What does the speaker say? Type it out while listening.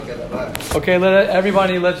Okay,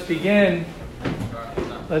 let's begin.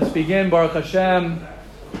 Let's begin, Baruch Hashem.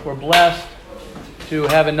 We're blessed to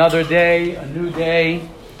have another day, a new day.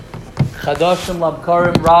 Chadashim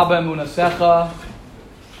labkarim rabba munasecha.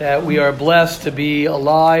 That we are blessed to be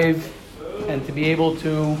alive and to be able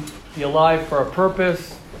to be alive for a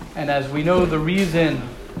purpose. And as we know the reason,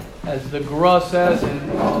 as the Gra says in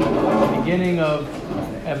the beginning of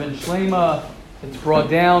Evan Shlema, it's brought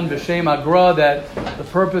down, B'Shem Agra, that the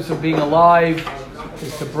purpose of being alive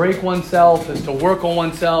is to break oneself, is to work on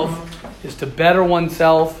oneself, is to better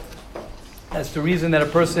oneself. That's the reason that a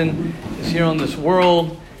person is here on this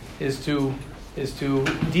world, is to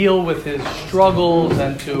deal with his struggles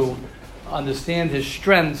and to understand his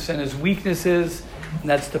strengths and his weaknesses. And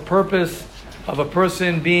that's the purpose of a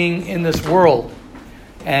person being in this world.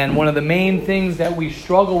 And one of the main things that we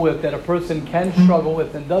struggle with, that a person can struggle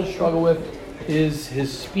with and does struggle with, is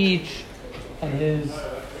his speech and his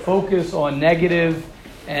focus on negative.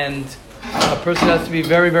 And a person has to be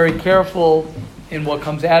very, very careful in what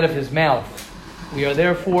comes out of his mouth. We are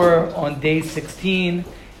therefore on day 16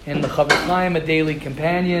 in the Chofetz Chaim, a daily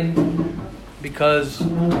companion, because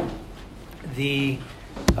one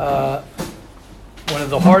of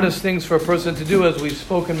the hardest things for a person to do, as we've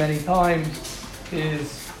spoken many times,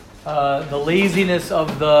 is the laziness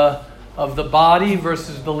of the body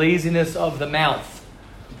versus the laziness of the mouth,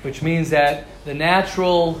 which means that the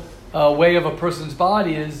natural way of a person's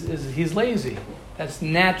body is he's lazy. That's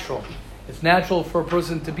natural. It's natural for a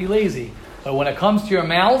person to be lazy. But when it comes to your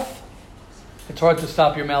mouth, it's hard to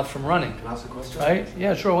stop your mouth from running. Can I ask a question? Right?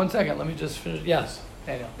 Yeah, sure. 1 second. Let me just finish. Yes,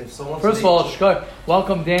 Daniel. First of all,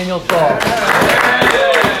 welcome Daniel Shaw.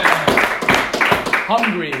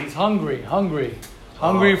 Hungry. He's hungry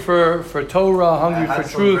for Torah, hungry for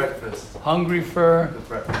truth, breakfast. hungry for...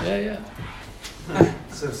 Yeah.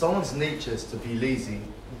 So if someone's nature is to be lazy,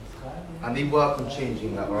 and they work on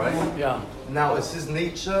changing that, right? Yeah. Now, is his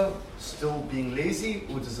nature still being lazy,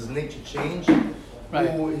 or does his nature change? Right.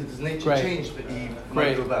 Or does nature change, but he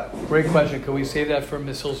might go back? Great question. Can we say that for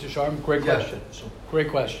Ms. Hills Yesharim? Great question. Sure. Great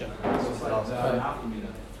question. Right.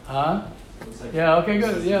 Huh? Yeah, okay,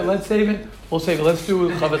 good. Yeah, let's save it. We'll save it. Let's do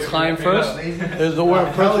Chofetz Chaim first. There's the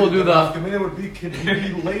word. First we'll do the... Nafkamina would be, can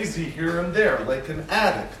he be lazy here and there, like an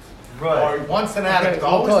addict? Right. Or once an addict,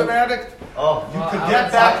 always an addict? Oh, You could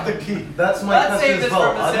get back the key. that's my question as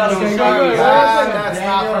well. Okay, good. That's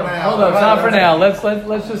not for now. Hold on, it's not for now. Let's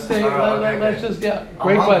just say, Okay. let's just, yeah.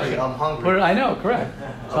 Great I'm question. hungry, I'm hungry. I know, correct.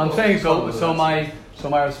 So I'm saying, so my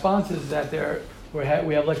response is that we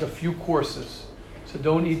have like a few courses. So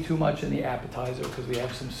don't eat too much in the appetizer because we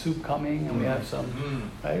have some soup coming and we have some,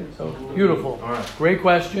 right? So beautiful. All right. Great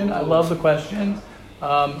question. I love the question.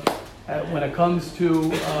 When it comes to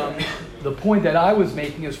the point that I was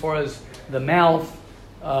making as far as the mouth,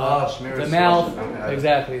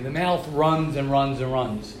 exactly. The mouth runs and runs and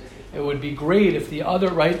runs. It would be great if the other,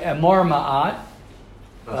 right? Amar ma'at,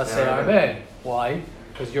 why?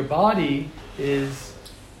 Because your body is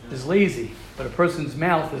lazy, but a person's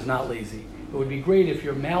mouth is not lazy. It would be great if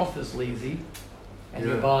your mouth is lazy and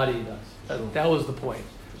your body does. That was the point.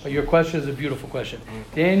 But your question is a beautiful question.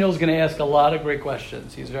 Daniel's going to ask a lot of great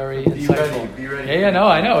questions. He's very insightful. Be ready. Yeah, no,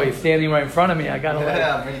 I know. He's standing right in front of me. I got to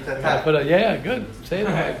I'm ready to attack. good. Say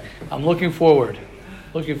that. I'm looking forward.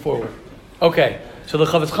 Okay, so the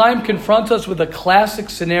Chofetz Chaim confronts us with a classic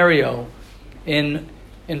scenario in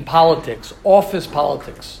politics, office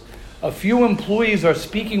politics. A few employees are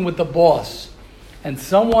speaking with the boss, and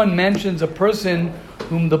someone mentions a person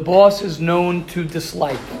whom the boss is known to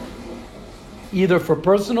dislike, either for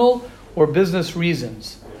personal or business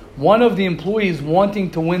reasons. One of the employees,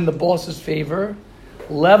 wanting to win the boss's favor,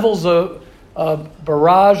 levels a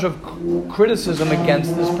barrage of criticism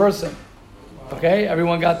against this person. Okay,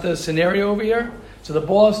 everyone got the scenario over here? So the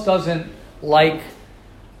boss doesn't like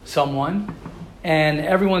someone, and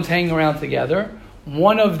everyone's hanging around together.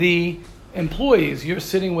 One of the employees, you're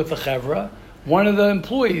sitting with the chevra, one of the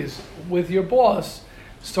employees with your boss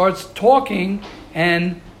starts talking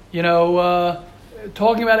and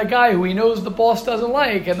talking about a guy who he knows the boss doesn't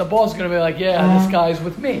like, and the boss is going to be like, yeah, this guy's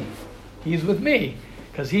with me. He's with me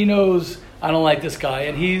because he knows I don't like this guy,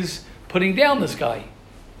 and he's putting down this guy.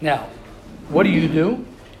 Now, what do?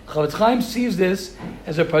 Chofetz Chaim sees this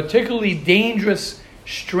as a particularly dangerous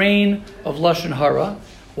strain of Lashon Hara.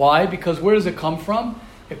 Why? Because where does it come from?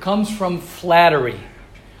 It comes from flattery,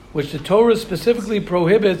 which the Torah specifically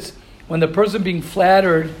prohibits when the person being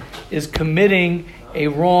flattered is committing a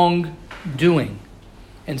wrongdoing.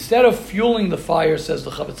 Instead of fueling the fire, says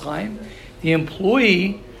the Chofetz Chaim, the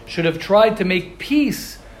employee should have tried to make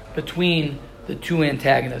peace between the two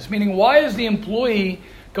antagonists. Meaning, why is the employee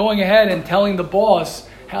going ahead and telling the boss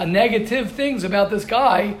how negative things about this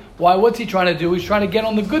guy. Why? What's he trying to do? He's trying to get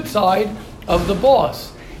on the good side of the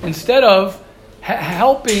boss instead of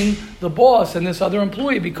helping the boss and this other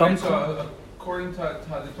employee become. Right, so according to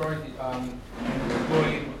the Torah, an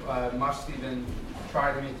employee must even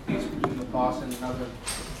try to make peace between the boss and another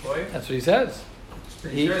employee. That's what he says.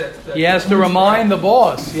 He has to remind the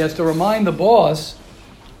boss. He has to remind the boss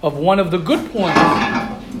of one of the good points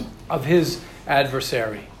of his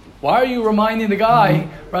adversary. Why are you reminding the guy,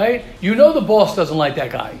 right? You know the boss doesn't like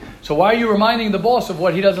that guy. So why are you reminding the boss of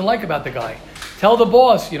what he doesn't like about the guy? Tell the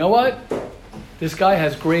boss, you know what? This guy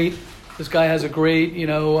has a great,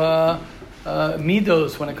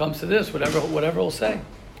 midos when it comes to this, whatever he'll say.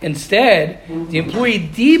 Instead, the employee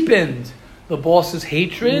deepened the boss's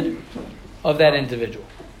hatred of that individual.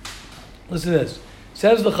 Listen to this.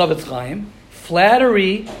 Says the Chavetz Chaim,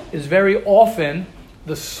 flattery is very often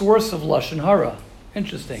the source of Lashon Hara.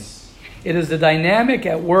 Interesting. It is the dynamic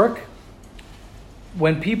at work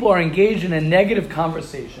when people are engaged in a negative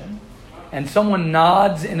conversation and someone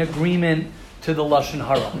nods in agreement to the Lashon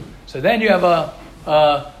Hara. So then you have a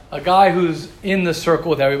guy who's in the circle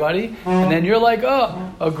with everybody, and then you're like,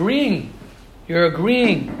 agreeing. You're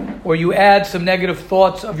agreeing, or you add some negative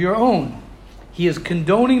thoughts of your own. He is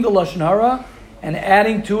condoning the Lashon Hara and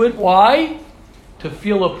adding to it. Why? To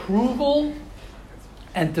feel approval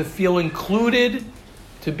and to feel included,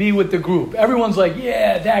 to be with the group. Everyone's like,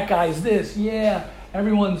 yeah, that guy's this, yeah.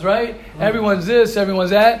 Everyone's right. Everyone's this,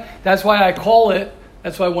 everyone's that. That's why I call it.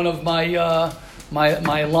 That's why one of my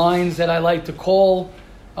my lines that I like to call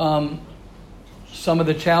some of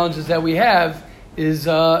the challenges that we have is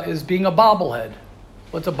being a bobblehead.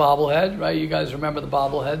 What's a bobblehead, right? You guys remember the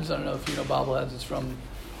bobbleheads? I don't know if you know bobbleheads. It's from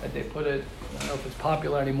that they put it. I don't know if it's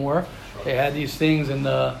popular anymore. They had these things in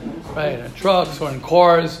in trucks or in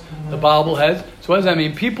cars, the bobbleheads. So what does that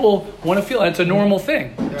mean? People want to feel, and it's a normal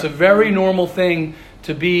thing. It's a very normal thing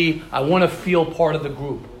to be, I want to feel part of the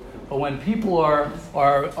group. But when people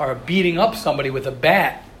are beating up somebody with a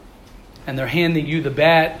bat, and they're handing you the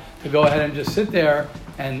bat to go ahead and just sit there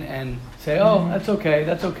and say, oh, that's okay.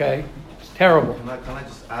 It's terrible. Can I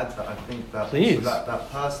just add that I think that Please.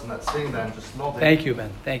 that person that's sitting there and just nodding. Thank you,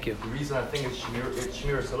 Ben. Thank you. The reason I think it's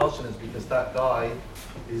Shmira Saloshin is because that guy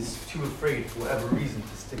is too afraid for whatever reason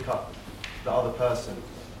to stick up the other person.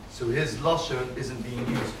 So his Lashon isn't being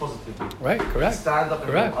used positively. Right, correct. Stand up and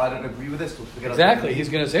correct. go, I don't agree with this. Or forget Exactly. He's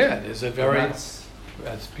going to say that. It's a very...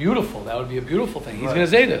 That's beautiful. That would be a beautiful thing. He's going to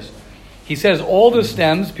say this. He says, all this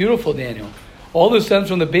stems, beautiful, Daniel, all this stems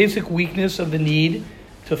from the basic weakness of the need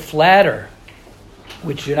to flatter,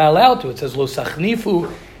 which you're not allowed to. It says, lo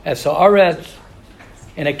sachnifu esa'aret.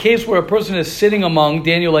 In a case where a person is sitting among,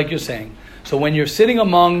 Daniel, like you're saying. So when you're sitting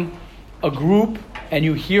among a group and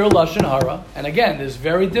you hear Lashon Hara, and again, this is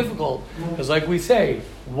very difficult, because like we say,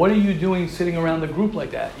 what are you doing sitting around the group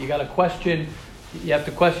like that? You have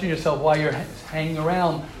to question yourself why you're hanging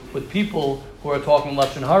around with people who are talking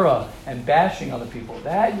Lashon Hara and bashing other people.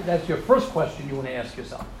 That's your first question you want to ask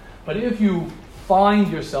yourself. But if you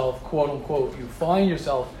find yourself, quote unquote,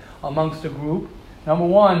 amongst a group, number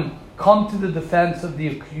one, come to the defense of the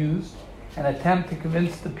accused and attempt to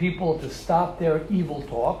convince the people to stop their evil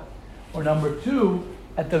talk. Or number two,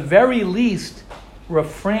 at the very least,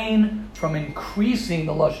 refrain from increasing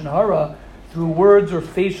the Lashon Hara through words or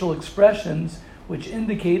facial expressions which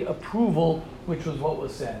indicate approval, which was what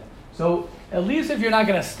was said. So at least if you're not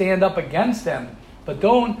going to stand up against them, but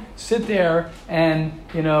don't sit there and,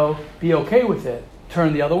 be okay with it.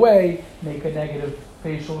 Turn the other way, make a negative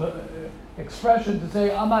facial expression to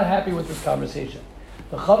say, I'm not happy with this conversation.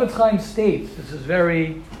 The Chavetz Chaim states, this is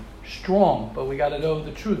very strong, but we got to know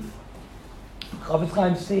the truth. Chavetz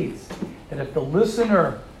Chaim states that if the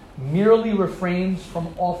listener merely refrains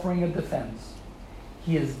from offering a defense,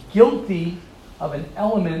 he is guilty of an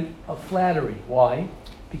element of flattery. Why?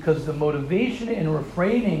 Because the motivation in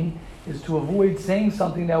refraining is to avoid saying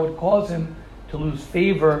something that would cause him to lose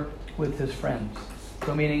favor with his friends.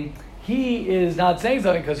 So meaning, he is not saying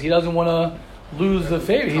something because he doesn't want to lose the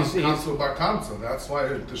favor. He's that's why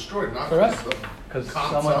it destroyed, not correct. Because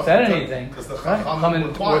someone said anything. Because the right? Come and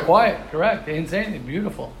we're quiet. Correct. They didn't say anything.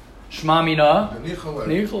 Beautiful. Shema mina.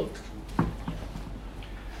 Nichol.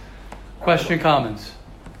 Question, comments?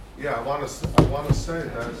 Yeah, I want to say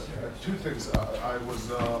that two things. I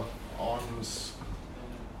was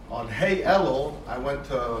on Hey Elul. I went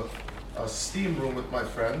to a steam room with my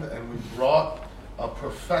friend, and we brought a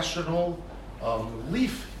professional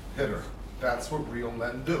leaf hitter. That's what real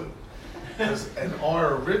men do. And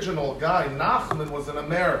our original guy, Nachman, was in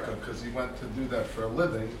America because he went to do that for a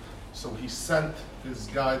living. So he sent this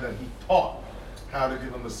guy that he taught how to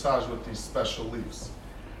give a massage with these special leaves.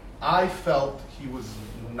 I felt he was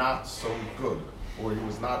not so good, or he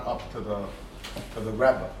was not up to the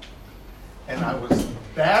Rebbe. And I was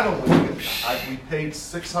battling it. We paid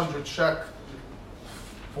 600 check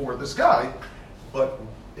for this guy, but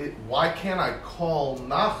why can't I call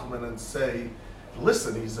Nachman and say,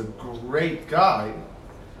 listen, he's a great guy,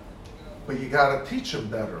 but you got to teach him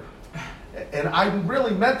better. And I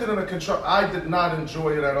really meant it in a control. I did not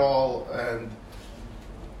enjoy it at all, and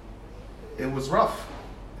it was rough.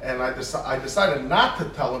 And I decided not to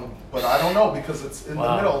tell him, but I don't know, because it's in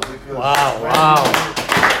the middle. Because Wow.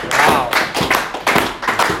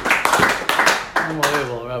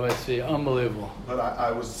 Unbelievable, Rabbi Tzvi, unbelievable. But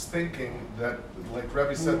I was thinking that, like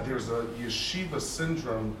Rebbe said, there's a yeshiva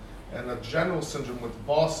syndrome and a general syndrome with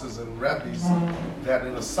bosses and rebbes, that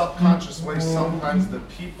in a subconscious way, sometimes the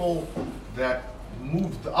people that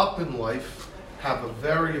moved up in life have a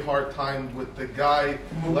very hard time with the guy,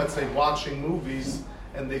 let's say, watching movies,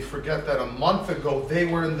 and they forget that a month ago they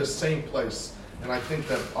were in the same place. And I think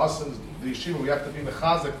that us in the yeshiva, we have to be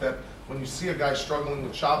mechazik that when you see a guy struggling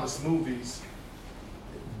with Shabbos movies,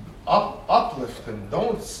 uplift him.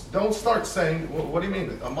 Don't start saying, well, what do you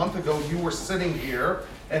mean? A month ago you were sitting here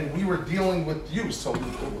and we were dealing with you. So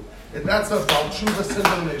and that's a Baal Tshuva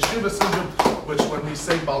syndrome, a Yeshiva syndrome, which when we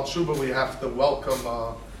say Baal Tshuva, we have to welcome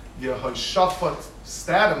Yehoshaphat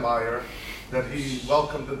Stademeyer, that he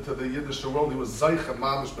welcomed into the Yiddish world. He was Zeicha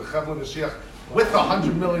Mamish B'Chevlin Mashiach with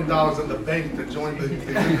 $100 million in the bank to join the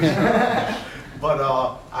Yiddish. But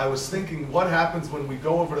I was thinking, what happens when we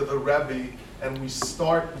go over to the Rebbe and we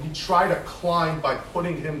try to climb by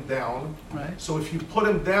putting him down. Right. So if you put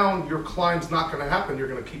him down, your climb's not going to happen. You're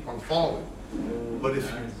going to keep on falling. But if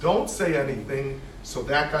you don't say anything, so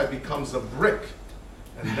that guy becomes a brick,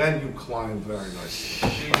 and then you climb very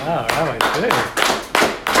nicely. Wow, Rabbi Tzvi.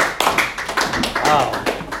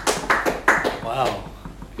 Wow.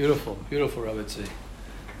 Beautiful, Rabbi Tzvi.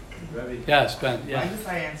 Rabbi, Yes, Ben. Yeah. mind if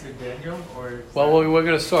I answer Daniel, or? Well, we're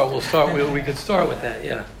going to start. We'll start. We could start with that.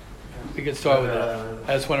 Yeah. We could start with that.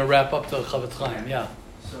 I just want to wrap up the Chavetz Chaim. Yeah.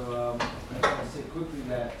 So I want to say quickly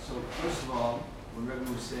that. So first of all, when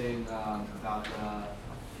Rebbe was saying about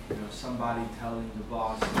somebody telling the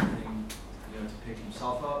boss something, to pick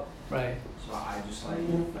himself up. Right. So I just like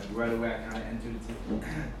right away I kind of entered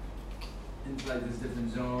into like this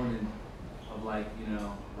different zone and of like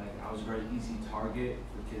I was a very easy target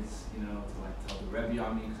for kids to like tell the Rebbe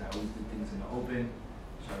on me because I always did things in the open.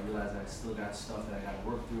 So I realized I still got stuff that I got to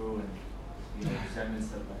work through and resentments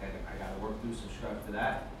that I got to work through. So strive for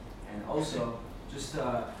that. And also just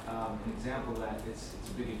an example that it's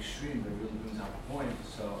a big extreme, but it really brings out the point.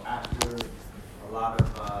 So after a lot of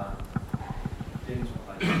things with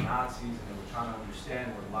like the Nazis, and they were trying to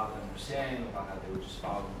understand what a lot of them were saying about how they were just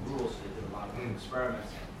following the rules. So they did a lot of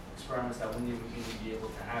experiments that wouldn't even be able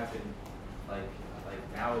to happen like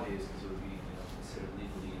nowadays because it would be considered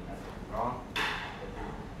legally and ethically wrong.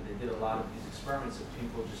 But they did a lot of these experiments of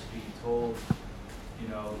people just being told,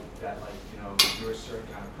 that you're a certain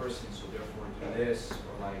kind of person, so therefore do this,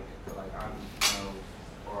 or I'm,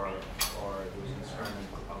 or there was an experiment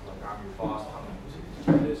of like I'm your boss, telling you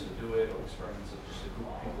to do this or do it, or experiments of just a group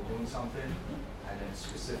of people doing something, and then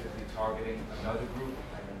specifically targeting another group,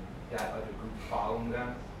 and then that other group following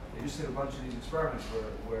them. They just did a bunch of these experiments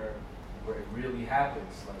where it really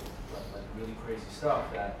happens, like really crazy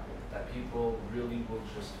stuff that people really will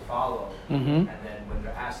just follow, and then when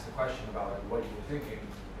they're asked the question about like what you were thinking,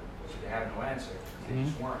 they have no answer because they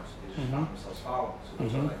just weren't. So they just found themselves following. So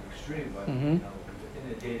those are like extreme, but within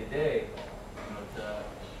the day to day,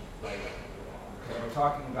 we're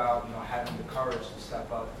talking about having the courage to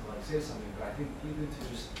step up to like say something, but I think even to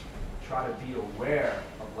just try to be aware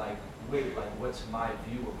of what's my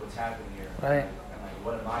view of what's happening here, Right. and like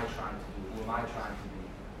what am I trying to do? Who am I trying to be?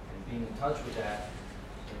 And being in touch with that,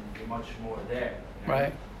 and you're much more there.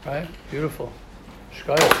 Right. Beautiful.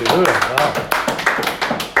 Shkaya Tzidura. Wow.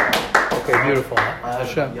 Okay, beautiful.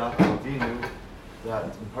 Hashem. Yaakov Avinu, that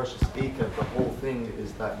in Parshas Eikev, the whole thing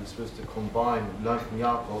is that you're supposed to learn from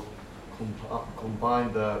Yaakov,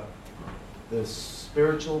 combine the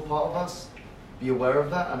spiritual part of us, be aware of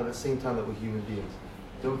that, and at the same time that we're human beings.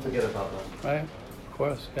 Don't forget about that. Right. Of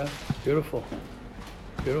course. Yeah. Beautiful.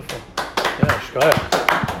 Yeah. Shkaya.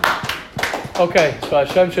 Okay, so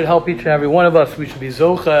Hashem should help each and every one of us. We should be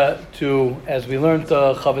zocha to, as we learned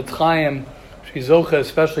the Chavetz Chaim, should be zocha,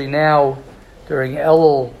 especially now during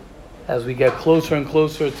Elul, as we get closer and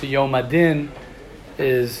closer to Yom Adin,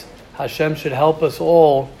 is Hashem should help us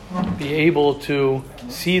all be able to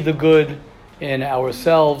see the good in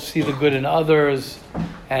ourselves, see the good in others,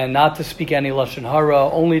 and not to speak any Lashon Hara,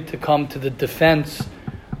 only to come to the defense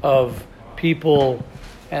of people,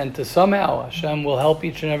 and to somehow Hashem will help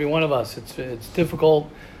each and every one of us. It's difficult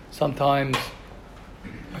sometimes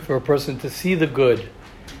for a person to see the good,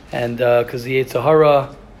 and because the Yetzer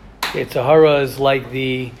Hara is like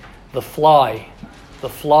the fly. The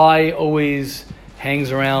fly always hangs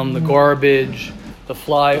around the garbage. The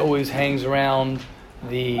fly always hangs around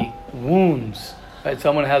the wounds. Right?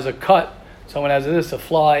 Someone has a cut. Someone has this. A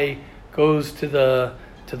fly goes to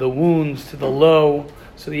the wounds, to the low.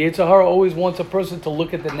 So the Yetzer Hara always wants a person to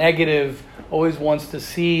look at the negative. Always wants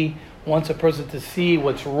a person to see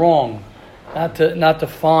what's wrong, not to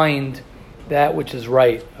find that which is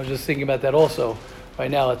right. I was just thinking about that also.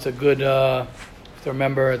 Right now, it's a good. To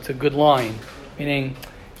remember, it's a good line. Meaning,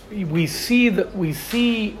 we see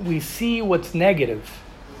what's negative.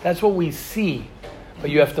 That's what we see, but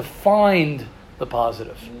you have to find the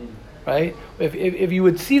positive, right? If you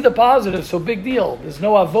would see the positive, so big deal. There's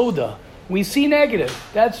no avoda. We see negative.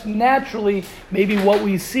 That's naturally maybe what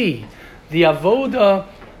we see. The avoda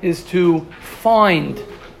is to find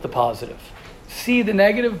the positive. See the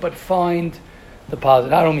negative, but find the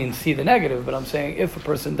positive. I don't mean see the negative, but I'm saying if a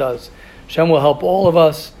person does, Hashem will help all of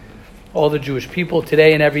us, all the Jewish people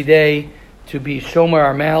today and every day, to be shomer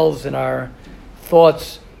our mouths and our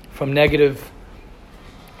thoughts from negative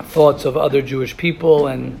thoughts of other Jewish people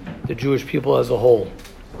and the Jewish people as a whole.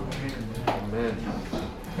 Amen.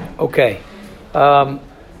 Okay.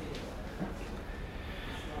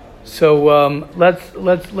 So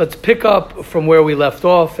let's pick up from where we left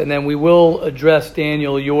off, and then we will address,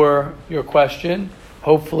 Daniel, your question.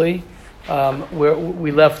 Hopefully, where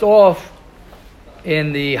we left off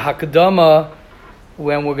in the Hakadama,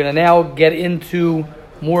 when we're going to now get into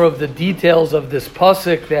more of the details of this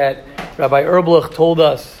pasuk that Rabbi Erblich told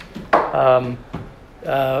us.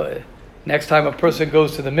 Next time a person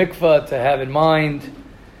goes to the mikvah, to have in mind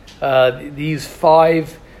these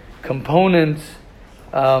 5 components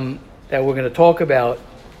that we're going to talk about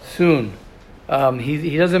soon.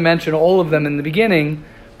 He doesn't mention all of them in the beginning,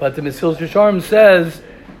 but the Mesilas Yesharim says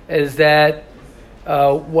is that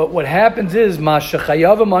what happens is Ma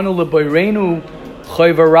shechayav anu leboreinu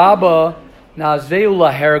chayva rabba nazveu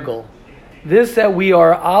lahergel. This that we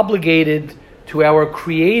are obligated to our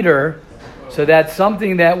Creator, so that's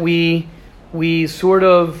something that we sort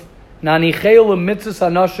of nanicheu lemitzvos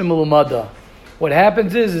anashim ulumada. What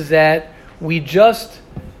happens is that we just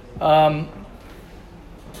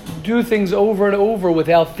do things over and over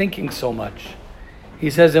without thinking so much. He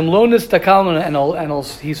says, "Imlonis takalman," and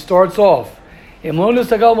he starts off, "Imlonis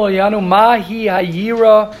takalman yanu mahi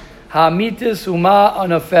hayira hamitis uma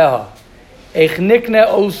anafeha echnikne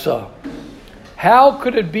osa." How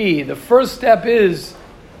could it be? The first step is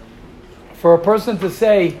for a person to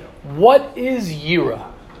say, "What is yira?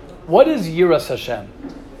 What is yiras Hashem?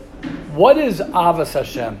 What is avas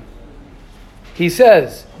Hashem?" He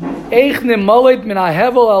says, "Eich nimalit min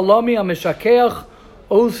hahevel alamiamishakeach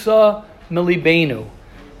osa milibenu."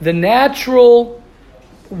 The natural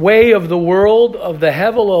way of the world, of the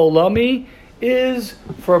hevel olami, is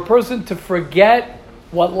for a person to forget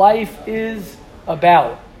what life is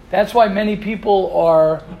about. That's why many people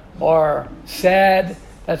are sad.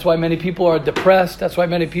 That's why many people are depressed. That's why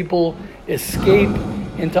many people escape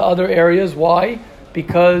into other areas. Why?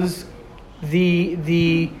 Because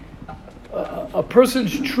a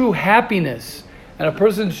person's true happiness and a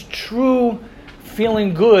person's true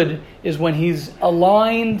feeling good is when he's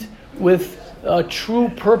aligned with a true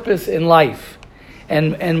purpose in life.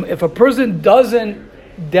 And if a person doesn't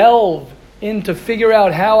delve in to figure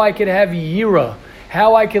out how I could have yira,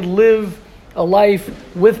 how I could live a life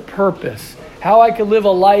with purpose, how I could live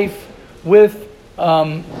a life with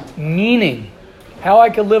meaning, how I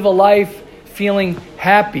could live a life feeling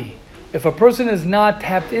happy. If a person is not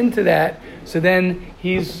tapped into that, so then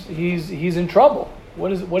he's in trouble.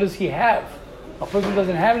 What does he have? A person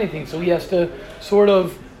doesn't have anything, so he has to sort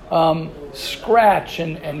of scratch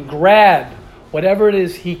and grab whatever it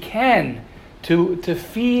is he can to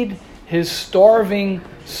feed his starving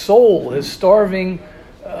soul, his starving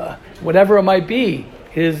whatever it might be,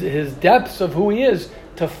 his depths of who he is,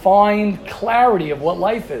 to find clarity of what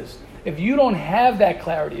life is. If you don't have that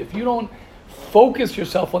clarity, if you don't focus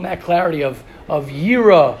yourself on that clarity of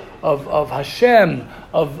yira, of Hashem,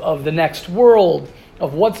 of the next world,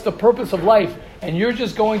 of what's the purpose of life, and you're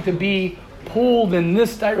just going to be pulled in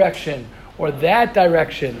this direction or that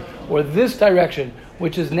direction or this direction,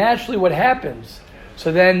 which is naturally what happens.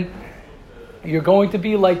 So then you're going to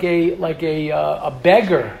be like a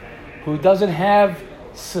beggar who doesn't have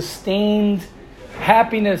sustained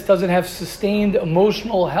happiness, doesn't have sustained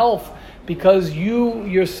emotional health, because you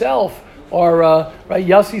yourself are, right?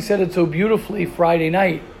 Yossi said it so beautifully Friday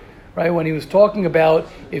night, right? When he was talking about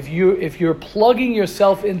if you're plugging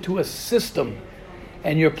yourself into a system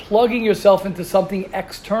and you're plugging yourself into something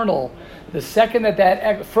external, the second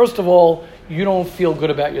that first of all, you don't feel good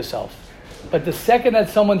about yourself. But the second that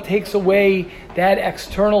someone takes away that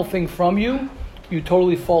external thing from you, you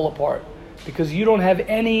totally fall apart. Because you don't have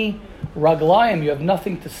any raglayim, you have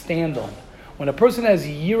nothing to stand on. When a person has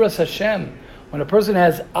yiras Hashem, when a person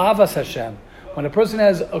has avas Hashem, when a person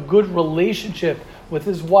has a good relationship with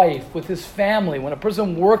his wife, with his family, when a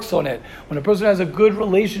person works on it, when a person has a good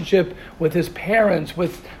relationship with his parents,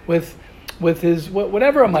 with his,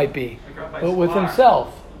 whatever it might be, with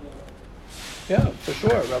himself. Yeah, for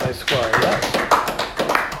sure, Rabbi Squire, yes.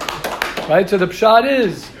 Right, so the pshat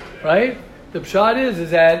is, right? The pshat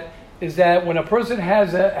is that when a person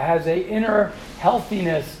has a inner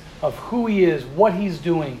healthiness of who he is, what he's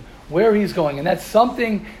doing, where he's going, and that's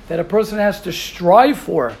something that a person has to strive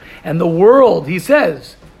for. And the world, he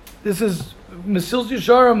says, this is Mesilas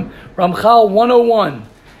Yesharim Ramchal 101.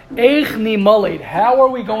 Eich nimaled, how are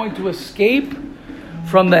we going to escape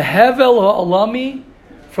from the hevel ha'alami,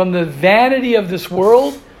 from the vanity of this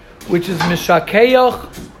world, which is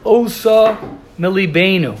mishakeach osa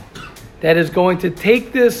milibenu, that is going to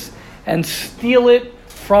take this and steal it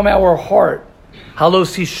from our heart.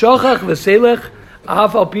 Halosi shochach v'selech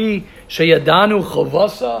af al pi sheyadanu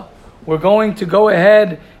chovasa. We're going to go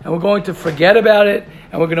ahead and we're going to forget about it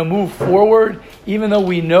and we're going to move forward, even though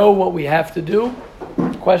we know what we have to do.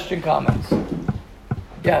 Question, comments?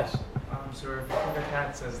 Yes. So Rabbi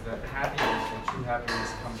Kat says that happiness, or true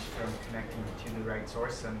happiness, comes from connecting to the right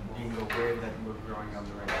source and being aware that you are growing on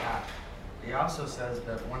the right path. He also says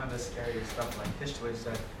that one of the scariest stuff, like Tishley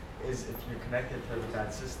said, is if you're connected to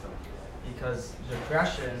that system. Because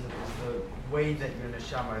depression is the way that your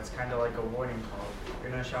neshama, it's kind of like a warning call.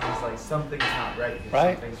 Your neshama is like, something's not right here,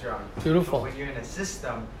 something's wrong. Beautiful. But when you're in a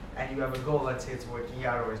system and you have a goal, let's say it's working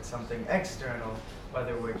out or it's something external,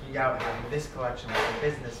 whether working out, having this collection, like a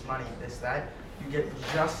business, money, this, that, you get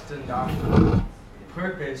just enough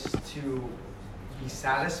purpose to be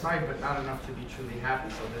satisfied, but not enough to be truly happy.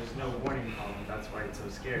 So there's no warning call, and that's why it's so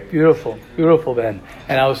scary. Beautiful, beautiful, Ben.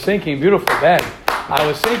 And I was thinking, beautiful, Ben. I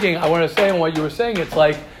want to say in what you were saying, it's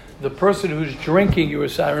like the person who's drinking, I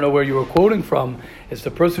don't know where you were quoting from, it's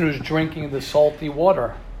the person who's drinking the salty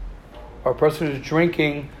water. Or a person who's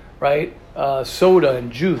drinking, right, soda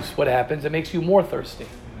and juice. What happens? It makes you more thirsty.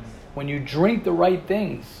 When you drink the right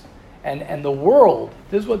things, and the world,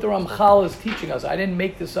 this is what the Ramchal is teaching us. I didn't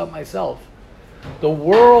make this up myself. The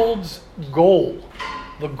world's goal,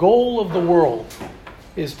 the goal of the world,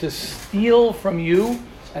 is to steal from you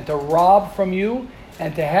and to rob from you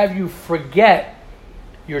and to have you forget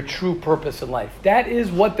your true purpose in life. That is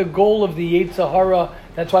what the goal of the Yetzer Hara,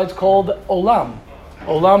 that's why it's called Olam.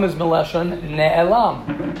 Olam is Melashon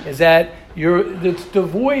Ne'elam, is that it's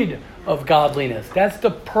devoid of godliness. That's the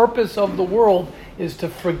purpose of the world, is to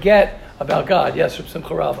forget about God. Yes, Reb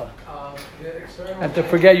Simcha Rava. And to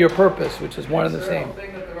forget your purpose, which is one and the same. The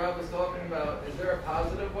thing that the Rav was talking about, is there a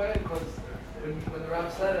positive way? Because when the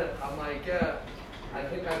Rav said it, I'm like, yeah, I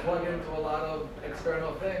think I plug into a lot of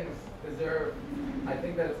external things. I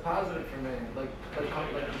think that it's positive for me. Like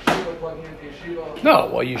yeshiva, plugging into yeshiva. No,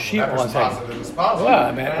 well, yeshiva, one second. Positive is positive.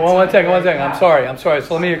 Yeah, man. Well, one second. I'm sorry.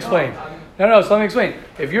 So let me explain. So let me explain.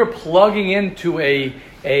 If you're plugging into a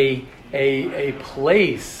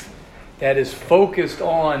place that is focused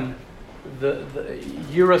on the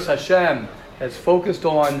Yiras Hashem, that's focused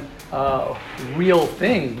on real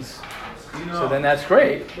things, so then that's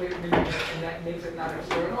great. Wait, and that makes it not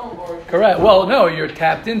external? Or Correct. Well, no, you're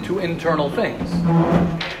tapped into internal things.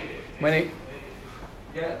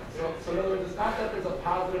 Yeah, so in other words, it's not that there's a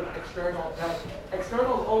positive external tap.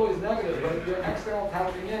 External is always negative, but if your external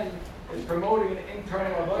tapping in is promoting an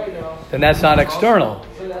internal avodah, then that's not external.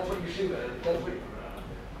 so that's what yeshiva is. That's what.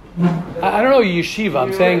 I don't know yeshiva.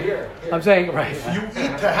 I'm saying right. You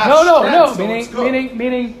eat to have No. strength, so it's good.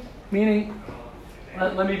 Meaning.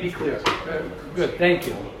 Let me be clear. Good. Thank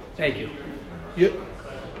you.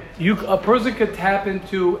 A person could tap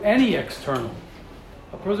into any external.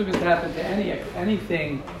 A person could tap into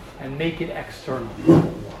anything and make it external.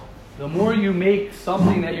 The more you make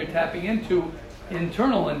something that you're tapping into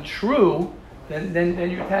internal and true, then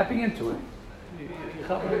you're tapping into it.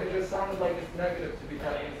 It just sounded like it's negative to be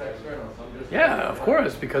tapping into external. So I'm just Yeah, of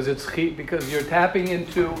course, because you're tapping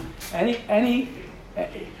into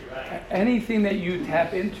anything that you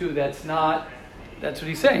tap into that's not. That's what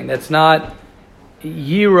he's saying. That's not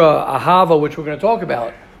yira, ahava, which we're going to talk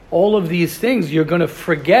about. All of these things you're going to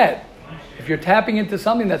forget if you're tapping into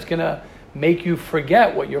something that's going to make you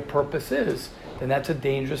forget what your purpose is, then that's a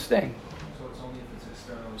dangerous thing. So it's only if it's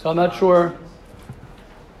external. So I'm not sure. Is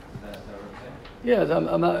that okay? Yes,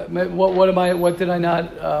 I'm not. What am I? What did I not?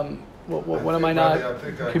 What am I not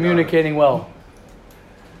communicating well?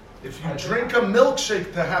 If you drink a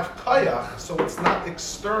milkshake to have kayach, so it's not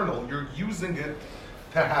external, you're using it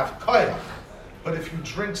to have kayach. But if you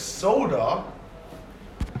drink soda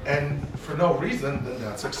and for no reason, then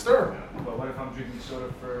that's external. But what if I'm drinking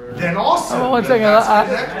soda for... Then also, Oh, one then second. that's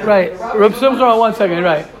connected. Right. Reb Simcha, 1 second.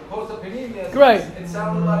 Right. Right. It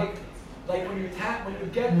sounded like when you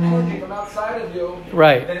get energy from outside of you,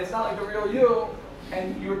 Right. then it's not like the real you,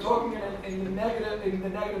 and you were talking in the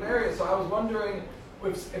negative area. So I was wondering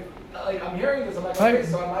if like I'm hearing this, I'm like, okay, Right.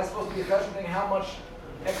 so am I supposed to be questioning how much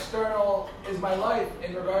external is my life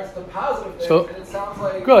in regards to positive things? So- and it sounds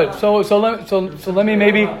like Good. So let me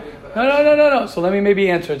maybe. No. So let me maybe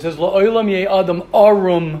answer. It says La'olam ye adam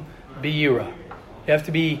arum biyira. You have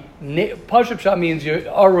to be. Pashup Shah means your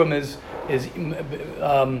arum is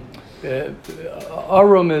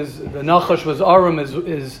arum is the nachash was arum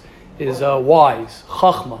is wise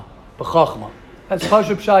chachma b'chachma. That's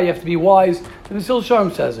Pashup Shah. You have to be wise. The Mesil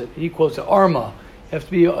Sharm says it. He quotes it. Arma.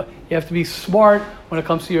 You have to be smart when it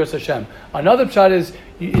comes to Yiras Hashem. Another pshat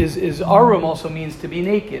is arum also means to be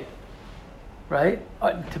naked, right?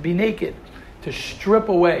 To be naked, to strip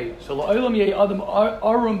away. So la'olam yeh adam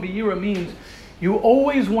arum biyira means you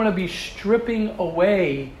always want to be stripping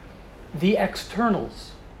away the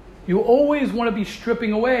externals. You always want to be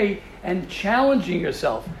stripping away and challenging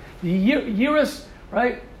yourself. The Yiras,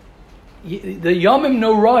 right? The Yamim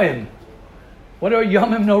Noraim. What are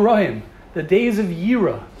Yamim Noraim? The days of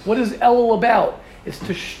Yira. What is Elul about? Is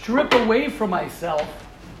to strip away from myself.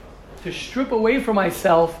 To strip away from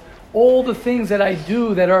myself all the things that I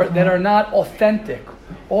do that are not authentic.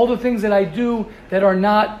 All the things that I do that are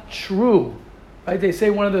not true. Right? They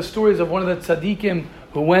say one of the stories of one of the tzaddikim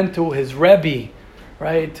who went to his Rebbe,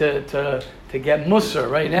 right, to get Musar.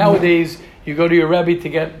 Right? Nowadays you go to your Rebbe to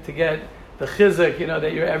get the chizuk, that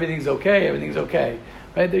everything's okay.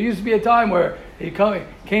 Right? There used to be a time where he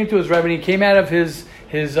came to his Rebbe and he came out of his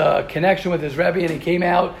connection with his Rebbe and he came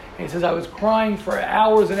out and he says, I was crying for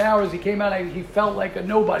hours and hours. He came out and he felt like a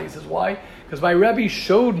nobody. He says, why? Because my Rebbe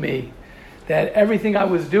showed me that everything I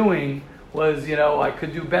was doing was, I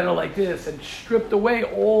could do better like this, and stripped away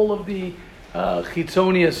all of the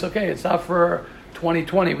chitzonius. Okay, it's not for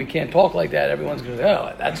 2020. We can't talk like that. Everyone's going to say,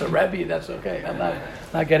 oh, that's a Rebbe. That's okay. I'm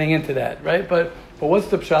not getting into that, right? But what's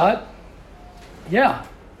the pshat? Yeah,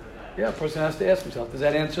 a person has to ask himself. Does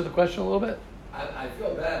that answer the question a little bit? I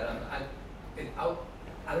feel bad.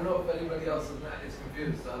 I don't know if anybody else is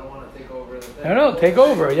confused, so I don't want to take over the thing. No, take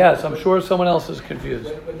over. Yes, I'm sure someone else is confused.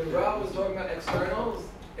 When the Rav was talking about externals,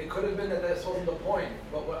 it could have been that this wasn't the point.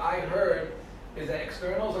 But what I heard is that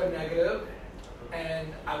externals are negative, and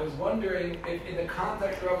I was wondering if in the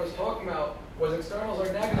context Rav was talking about, was externals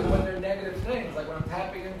are negative when they're negative things, like when I'm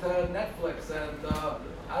tapping into Netflix and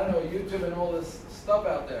YouTube and all this stuff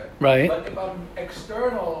out there. Right. But if I'm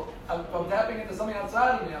external, if I'm tapping into something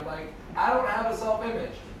outside of me, I'm like, I don't have a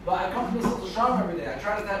self-image, but I come from this little sham every day. I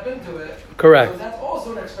try to tap into it. Correct. So that's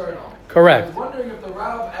also an external. Correct. I was wondering if the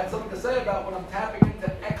Rav had something to say about when I'm tapping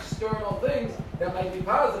into external things that might be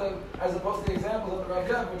positive, as opposed to the examples of the Rav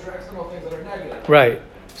gave, which are external things that are negative. Right.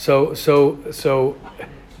 So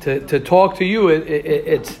to talk to you,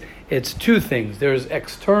 it's two things. There's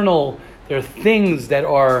external. There are things that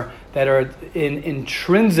are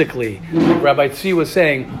intrinsically, like Rabbi Tzvi was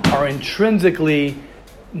saying, are intrinsically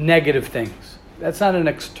negative things. That's not an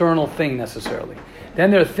external thing necessarily.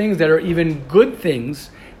 Then there are things that are even good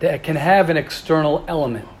things that can have an external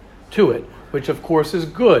element to it, which of course is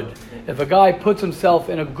good. If a guy puts himself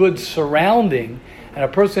in a good surrounding and a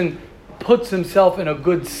person puts himself in a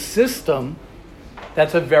good system,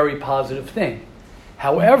 that's a very positive thing.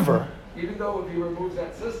 However, even though if he removes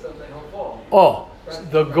that system, then he'll fall.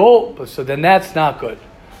 The goal, so then that's not good.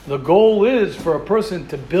 The goal is for a person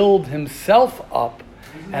to build himself up,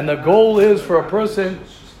 and the goal is for a person.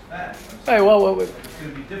 Hey, well, it's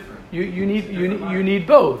going to be different. You need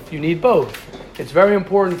both. You need both. It's very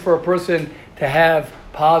important for a person to have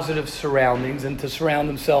positive surroundings and to surround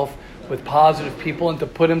himself with positive people and to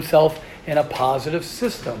put himself in a positive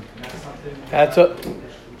system. That's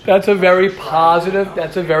a very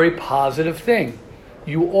positive thing.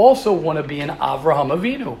 You also want to be an Avraham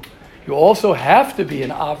Avinu. You also have to be an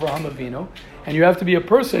Avraham Avinu, and you have to be a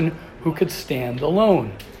person who could stand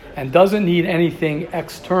alone and doesn't need anything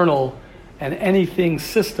external and anything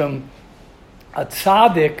system. A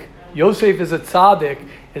tzaddik, Yosef is a tzaddik,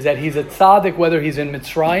 is that he's a tzaddik whether he's in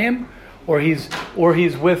Mitzrayim or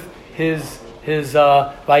he's with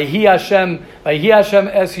Vayhi Hashem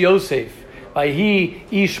es Yosef, Vayhi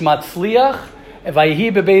ish matzliach,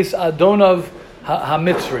 Vayhi bebeis Adonav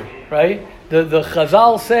ha-Mitzri, right? The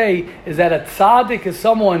Chazal say is that a tzaddik is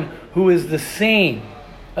someone who is the same.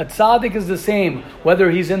 A tzaddik is the same,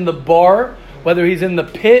 whether he's in the bar, whether he's in the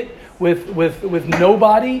pit with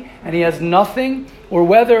nobody and he has nothing, or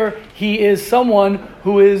whether he is someone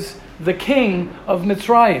who is the king of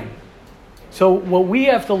Mitzrayim. So what we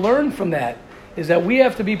have to learn from that is that we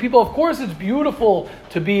have to be people. Of course, it's beautiful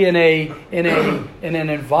to be in an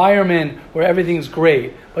environment where everything's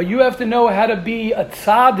great, but you have to know how to be a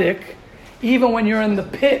tzaddik even when you're in the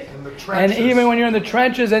pit, and even when you're in the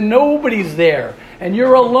trenches and nobody's there, and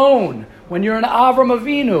you're alone. When you're an Avram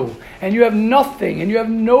Avinu and you have nothing and you have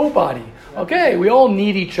nobody. Okay, we all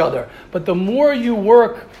need each other, but the more you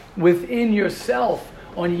work within yourself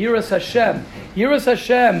on Yiras Hashem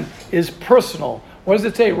is personal. What does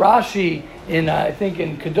it say? Rashi I think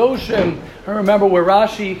in Kedoshim, I remember where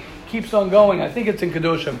Rashi keeps on going. I think it's in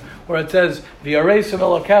Kedoshim where it says V'yaresim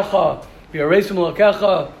Elokecha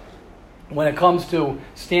when it comes to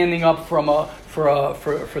standing up for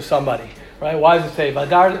somebody. Right? Why does it say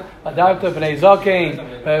Vadarta b'nei zakein?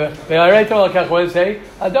 What does it say?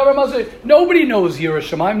 Nobody knows Yiras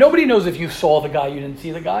Shamayim. Nobody knows if you saw the guy, you didn't see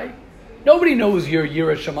the guy. Nobody knows your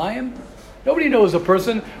Yiras Shamayim. Nobody knows a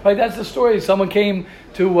person. Right? That's the story. Someone came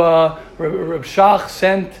to Reb Shach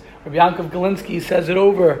sent Reb Yankov Galinsky says it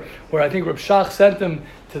over where I think Reb Shach sent him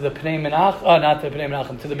to the Pnei Menachem, not the Pnei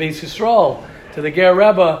Menachem, to the Beis Yisrael, to the Ger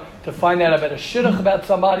Rebbe to find out about a shidduch about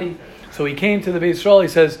somebody. So he came to the Beis Yisrael. He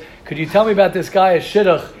says, "Could you tell me about this guy, a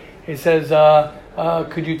shidduch?" He says,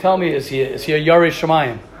 "Could you tell me is he a Yiras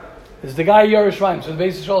Shamayim? Is the guy a Yiras Shamayim?" So the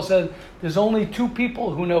Beis Yisrael said, "There's only two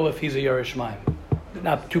people who know if he's a Yiras Shamayim.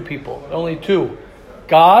 Not two people, only two: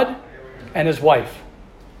 God and his wife.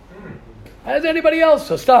 As anybody else,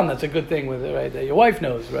 so Stam, that's a good thing with it, right? That your wife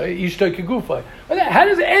knows, right? Ishta Kigufa. How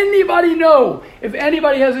does anybody know if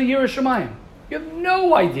anybody has a Yiras Shamayim? You have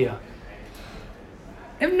no idea.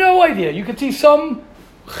 You have no idea. You could see some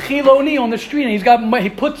Chiloni on the street, and he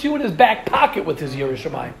puts you in his back pocket with his Yiras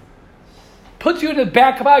Shamayim. Puts you in his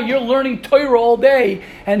back pocket. You're learning Torah all day,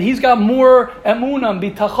 and he's got more emunah,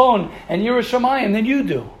 bitachon, and Yiras Shamayim than you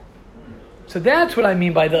do. So that's what I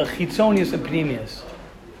mean by the chitzonius and pnimius.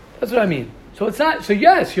 That's what I mean. So it's not. So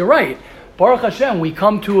yes, you're right. Baruch Hashem, we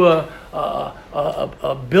come to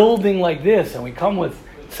a building like this, and we come with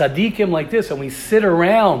tzaddikim like this, and we sit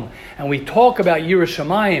around and we talk about Yiras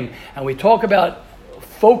Shamayim, and we talk about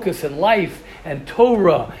focus in life and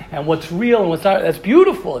Torah and what's real and what's not. That's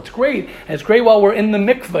beautiful. It's great, and it's great while we're in the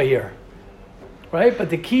mikvah here, right?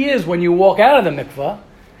 But the key is when you walk out of the mikvah,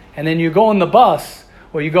 and then you go on the bus.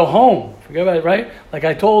 Or you go home. Forget about it, right? Like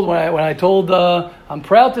I told when I told I'm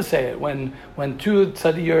proud to say it when two your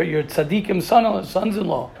tzaddikim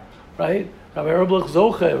sons-in-law, right? Rabbi Erblich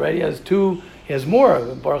Zoche, right? He has more.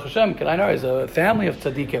 Baruch Hashem, Kedai is a family of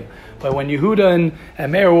tzaddikim. But when Yehuda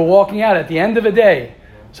and Meir were walking out at the end of a day,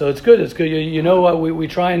 so it's good. It's good. You know what we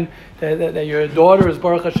try and that your daughter is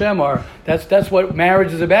Baruch Hashem, or that's what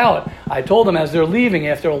marriage is about. I told them as they're leaving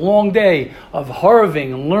after a long day of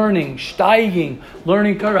harving, learning, steiging,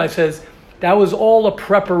 learning Torah, I says that was all a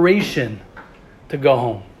preparation to go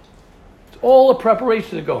home. It's all a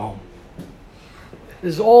preparation to go home.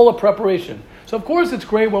 This is all a preparation. So of course it's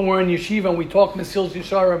great when we're in yeshiva and we talk Mesilas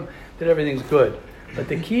Yesharim that everything's good. But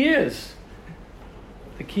the key is,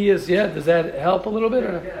 does that help a little bit?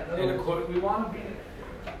 Or? Yeah,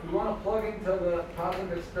 we want to plug into the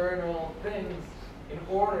positive external things in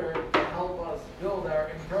order to help us build our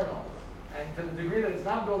internal. And to the degree that it's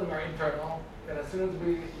not building our internal, then as soon as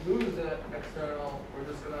we lose the external, we're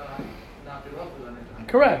just going to not be left with anything.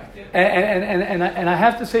 Correct. And I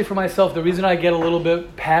have to say for myself, the reason I get a little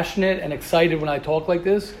bit passionate and excited when I talk like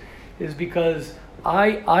this is because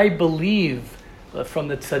I believe from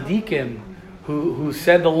the tzaddikim who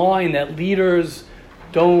said the line that leaders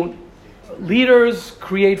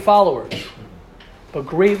create followers, but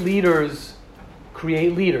great leaders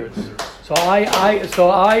create leaders. So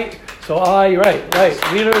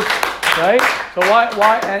leaders, right? So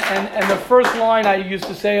why and the first line I used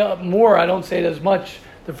to say more, I don't say it as much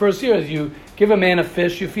the first year, is you give a man a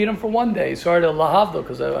fish, you feed him for one day. Sorry to lahavdil,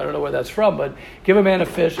 because I don't know where that's from, but give a man a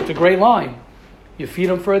fish, it's a great line. You feed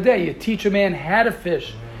him for a day. You teach a man how to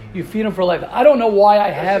fish. You feed him for life. I don't know why I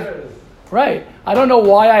have... Right. I don't know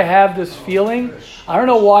why I have this feeling. I don't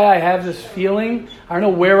know where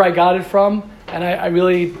I got it from. And I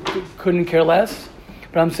really couldn't care less.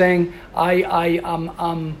 But I'm saying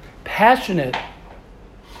I'm passionate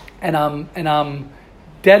and I'm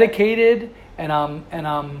dedicated and I'm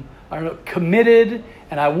committed,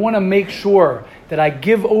 and I want to make sure that I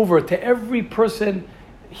give over to every person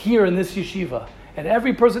here in this yeshiva. And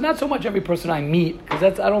every person, not so much every person I meet,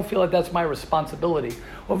 because I don't feel like that's my responsibility.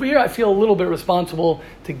 Over here, I feel a little bit responsible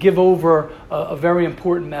to give over a very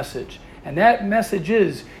important message. And that message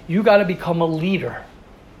is, you got to become a leader.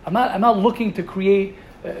 I'm not looking to create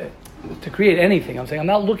anything. I'm saying I'm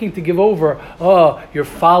not looking to give over, you're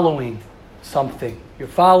following something. You're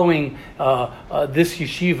following this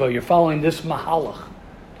yeshiva. You're following this mahalach.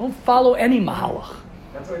 Don't follow any mahalach.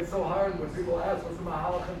 That's why it's so hard when people ask what's the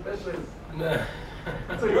mahalach in business.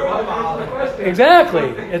 That's a hard question. Exactly.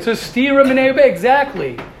 It's a stira minei.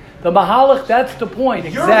 Exactly. The mahalach, that's the point.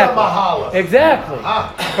 Exactly. You're the mahalach. Exactly.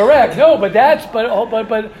 Correct. No, but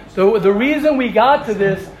the reason we got to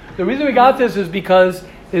this,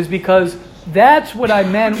 is because that's what I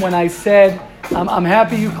meant when I said, I'm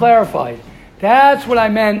happy you clarified. That's what I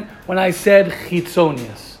meant when I said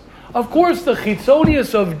chitzonius. Of course, the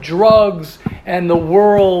chitzonius of drugs and the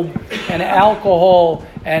world and alcohol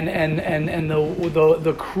and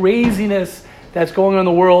the craziness that's going on in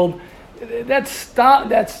the world, that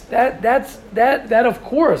of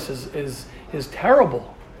course is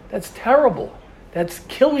terrible. That's terrible. That's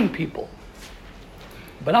killing people.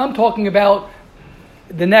 But I'm talking about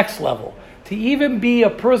the next level. To even be a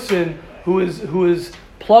person who is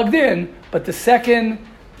plugged in, but the second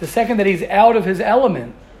that he's out of his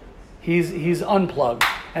element, he's unplugged.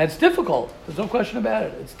 And it's difficult. There's no question about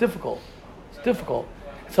it. It's difficult.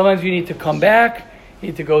 Sometimes you need to come back, you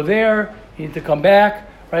need to go there, you need to come back,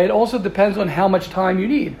 right? It also depends on how much time you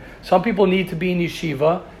need. Some people need to be in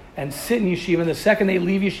yeshiva and sit in yeshiva, and the second they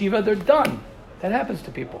leave yeshiva, they're done. That happens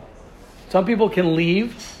to people. Some people can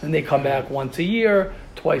leave, and they come back once a year,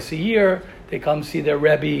 twice a year. They come see their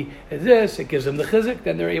Rebbe, it gives them the chizuk,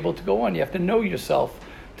 then they're able to go on. You have to know yourself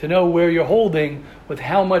to know where you're holding with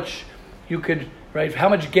how much you could, right? How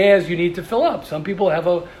much gas you need to fill up. Some people have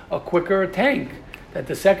a quicker tank that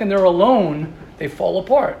the second they're alone, they fall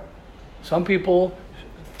apart. Some people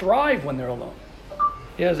thrive when they're alone.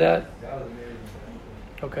 Yeah, is that?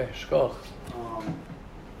 Okay, shkoch.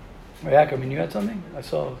 Yak, I mean, you had something? I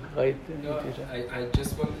saw, right? No, I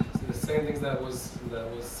just want the same things that was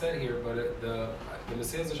said here, but the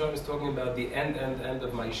Messias Hashem is talking about the end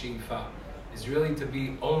of my shifa. Is really to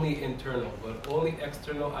be only internal, but only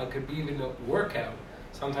external. I could be even a workout.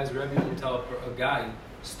 Sometimes Rebbe will tell a guy,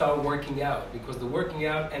 start working out, because the working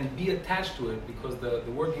out, and be attached to it, because the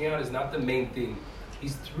working out is not the main thing.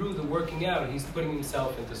 He's through the working out, he's putting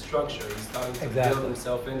himself into structure, he's starting to build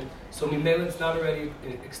himself in. So Mimela, it's not already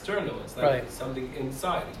external, it's like something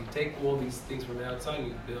inside. You take all these things from the outside and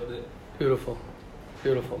you build it. Beautiful.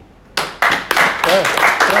 Good.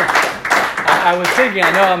 I was thinking,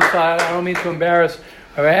 I don't mean to embarrass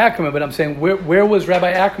Rabbi Ackerman, but I'm saying, where was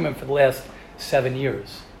Rabbi Ackerman for the last 7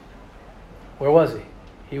 years? Where was he?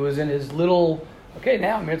 He was in his little,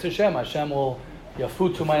 now, Mirz Hashem will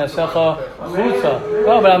yafutu ma'asecha chutza.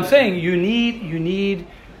 No, but I'm saying you need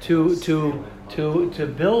to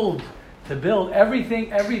build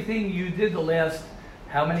everything you did the last,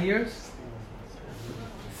 how many years?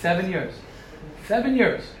 7 years. 7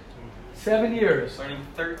 years. 7 years. Learning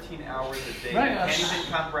 13 hours a day. Right. You can't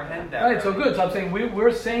even comprehend that. Right, so good. So I'm saying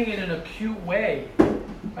we're saying it in an acute way.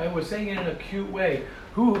 Right? We're saying it in an acute way.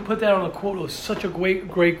 Who put that on a quote? It was such a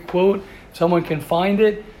great quote. Someone can find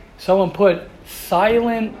it. Someone put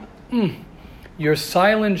your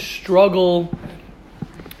silent struggle,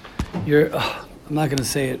 I'm not going to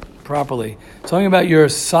say it properly. Talking about your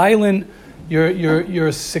silent,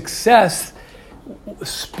 your success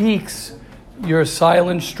speaks your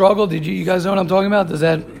silent struggle. Did you guys know what I'm talking about? Does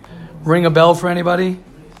that ring a bell for anybody?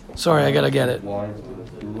 Sorry, I got to get it.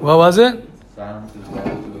 What was it? Silence is wise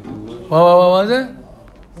for the foolish. What was it?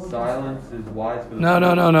 Silence is wise for the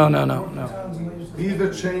No. Be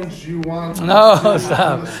the change you want. No,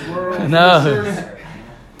 stop. No.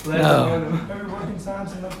 Work in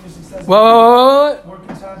silence and let your success. What? Work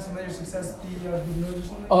in silence and let your success be noticed or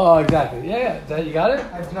something. Oh, exactly. Yeah. You got it?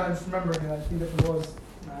 I just remembering it. I think that's what it was.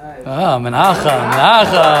 Nice. Oh, Menachem.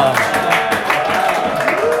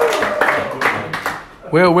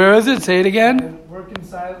 Where is it? Say it again. Work in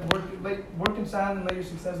silence and let your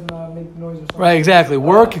success make noise or something. Right, exactly.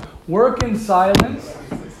 Work in silence.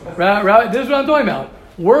 Right, this is what I'm talking about.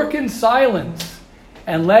 Work in silence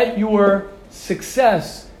and let your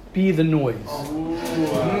success be the noise.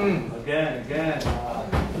 Again.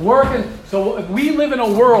 So we live in a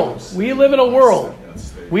world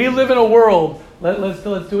Let's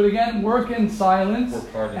do it again. Work in silence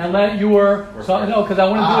Work hard and let your no, because I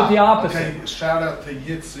want to do it the opposite. Okay, shout out to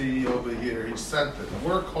Yitzi over here. He sent it.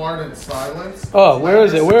 Work hard in silence. Oh, where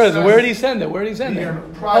is it? Where is it? Where did he send it? Where did he send it?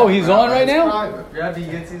 Oh, he's on right now? Rabbi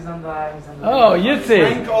Yitzi's on the. Oh,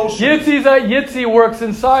 Yitzi. Yitzi works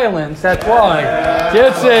in silence. That's why.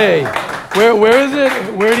 Yitzi. Where is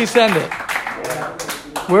it? Where did he send it?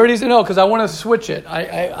 Where did he send it? No, because I want to switch it.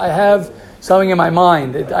 I have something in my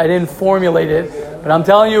mind. I didn't formulate it, but I'm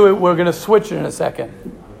telling you, we're going to switch it in a second.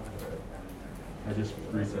 I just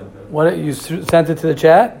resent that. What, you sent it to the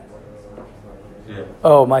chat? Yeah.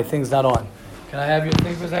 Oh, my thing's not on. Can I have your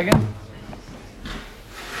thing for a second?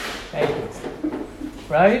 Thank you.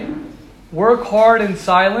 Right? Work hard in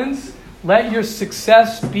silence. Let your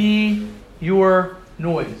success be your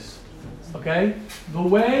noise. Okay? The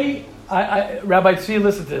way Rabbi Tzvi,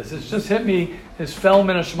 listen to this. It's just hit me. It's fell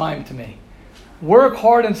min hashemaim to me. Work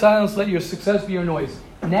hard in silence. Let your success be your noise.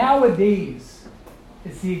 Nowadays,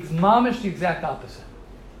 it's the exact opposite.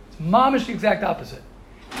 It's mamish the exact opposite.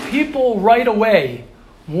 People right away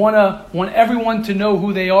want everyone to know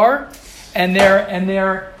who they are, and they're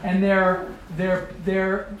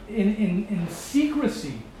in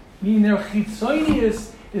secrecy. Meaning their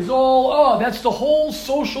chitzonius is all, that's the whole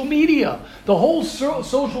social media. The whole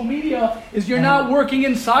social media is you're not working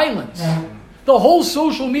in silence. The whole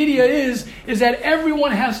social media is that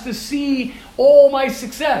everyone has to see all my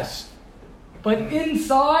success. But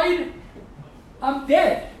inside, I'm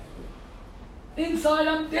dead. Inside,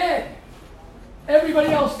 I'm dead.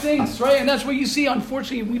 Everybody else thinks, right? And that's what you see.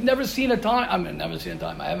 Unfortunately, we've never seen a time.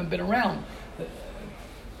 I haven't been around.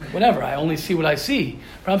 Whatever, I only see what I see.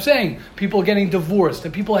 But I'm saying people getting divorced,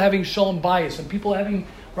 and people having shalom bias, and people having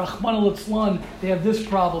Rahman al-Itzlan, they have this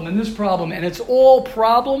problem, and it's all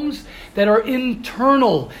problems that are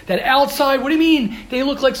internal, that outside, what do you mean? They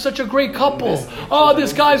look like such a great couple. Oh,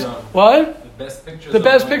 this guy's, what? The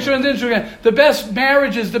best picture on Instagram. The best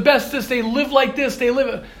marriages, the best this, they live like this, they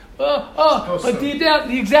live, but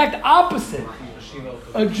the exact opposite.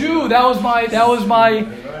 A Jew, that was my,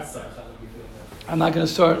 I'm not going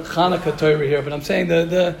to start Hanukkah Torah here, but I'm saying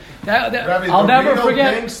I'll never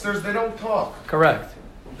forget. Gangsters, they don't talk. Correct.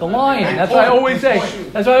 The lion. That's what I always say.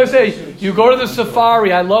 That's what I always say. You go to the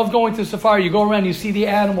safari. I love going to the safari. You go around, you see the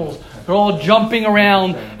animals. They're all jumping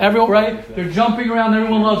around. Everyone, right? They're jumping around.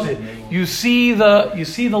 Everyone loves it. You see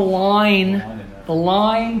the line. The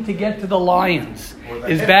line to get to the lions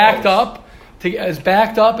is backed up.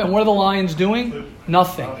 And what are the lions doing?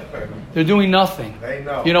 Nothing. They're doing nothing. They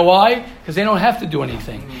know. You know why? Because they don't have to do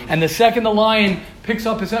anything. And the second the lion picks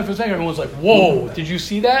up his head for a second, everyone's like, whoa, did you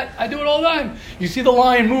see that? I do it all the time. You see the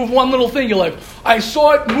lion move one little thing, you're like, I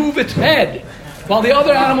saw it move its head. While the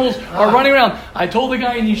other animals are running around. I told the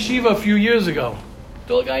guy in yeshiva a few years ago.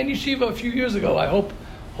 I hope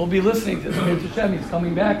he'll be listening to this. He's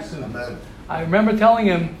coming back soon. I remember telling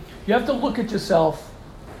him, you have to look at yourself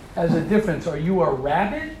as a difference. Are you a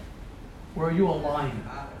rabbit or are you a lion?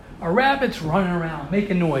 A rabbit's running around,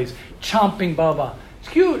 making noise, chomping baba. It's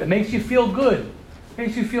cute. It makes you feel good. It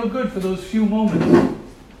makes you feel good for those few moments.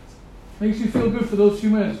 But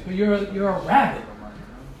you're a rabbit.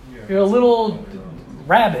 You're a little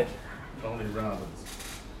rabbit. Only rabbits.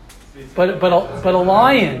 But a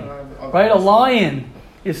lion, right? A lion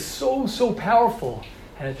is so powerful,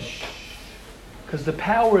 and it's because the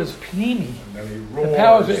power is pnimi. The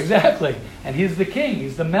power is exactly, and he's the king.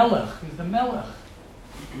 He's the melech.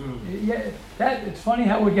 Yeah, it's funny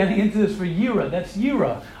how we're getting into this for Yira. That's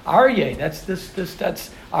Yira. Aryeh. That's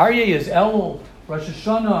Aryeh is Elul, Rosh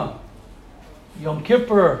Hashanah, Yom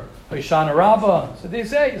Kippur, Hoshana Rabbah. So they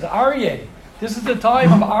say it's Aryeh. This is the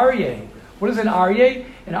time of Aryeh. What is an Aryeh?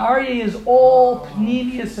 An Aryeh is all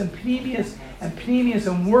pnimius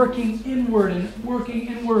and working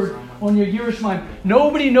inward on your Yiras mind.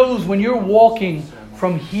 Nobody knows when you're walking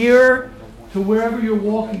from here to wherever you're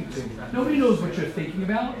walking to. Nobody knows what you're thinking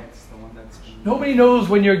about. Nobody knows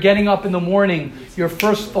when you're getting up in the morning, your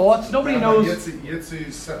first thoughts. Nobody knows.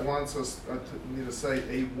 Yitzi wants me to say,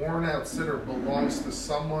 a worn out sitter belongs to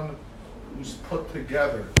someone who's put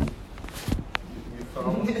together. You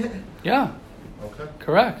follow? Yeah. Okay.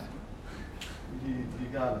 Correct. You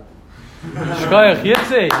got it. Shkoyach,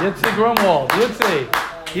 Yitzi Grunwald, Yitzi.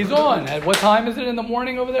 He's on. At what time is it in the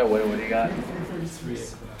morning over there? What do you got?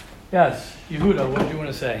 Yes, Yehuda, what do you want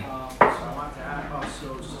to say? So I want to add,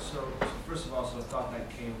 so first of all, so a thought that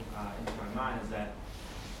came into my mind is that,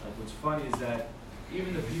 like, what's funny is that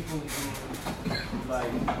even the people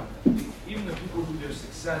who their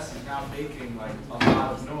success is now making like a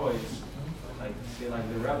lot of noise, like say like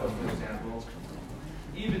the Rebbe, for example,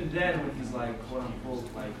 even then, when he's like quote unquote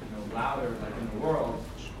like louder like in the world,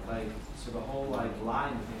 like so the whole like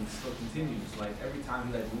lying thing still continues. Like every time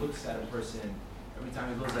he like looks at a person, every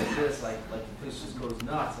time he goes like this, like the place just goes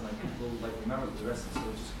nuts, and like people like remember the rest of the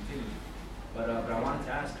story just continues. But I wanted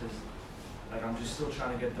to ask because like I'm just still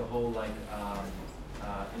trying to get the whole like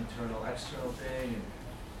internal external thing, and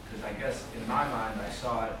because I guess in my mind I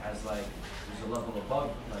saw it as like there's a level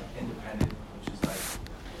above like independent, which is like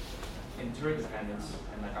interdependence,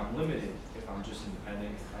 and like I'm limited if I'm just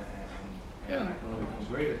independent, and I can only become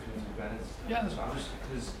greater through independence. Yeah. So I'm just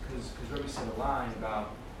because Rebbe said a line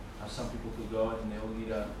about how some people could go and they will need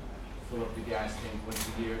to fill up the gas tank once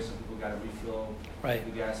a year. Some people got to refill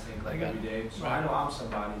the gas tank like every day. So I know I'm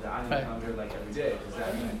somebody that I need to come here like every day. Does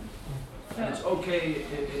that mean? And it's okay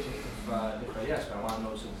if yes, but I want to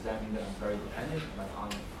know. So does that mean that I'm very dependent, like on,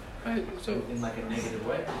 so in like a negative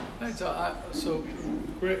way? Right. So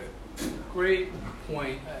great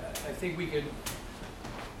point. I think we could.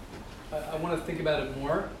 I want to think about it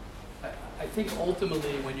more. I think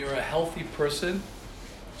ultimately, when you're a healthy person,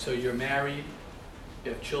 so you're married,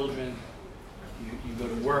 you have children, you go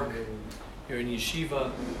to work, you're in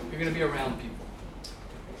yeshiva, you're going to be around people.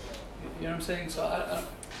 You know what I'm saying? So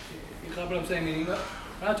you know what I'm saying? Meaning, we're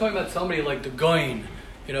not talking about somebody like the Goin,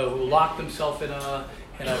 who locked himself in a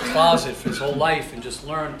closet for his whole life and just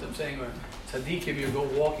learned. I'm saying, or tzaddikim, you go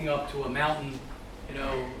walking up to a mountain, you know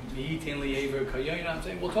what I'm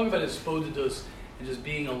saying? We'll talk about hisbodedus and just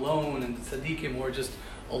being alone, and the tzaddikim who are just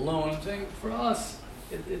alone. I'm saying for us,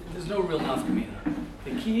 there's no real nafkamina.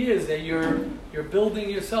 The key is that you're building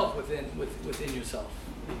yourself within yourself.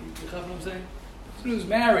 You know what I'm saying? Someone who's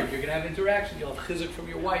married, you're going to have interaction. You'll have chizuk from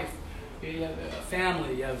your wife. You have a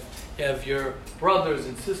family. You have your brothers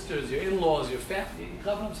and sisters, your in-laws, your family. You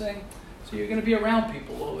know what I'm saying? So you're going to be around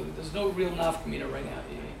people. Well, there's no real nafkamina right now.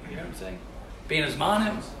 You know what I'm saying? Bein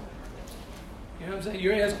hazmanim. You know what I'm saying?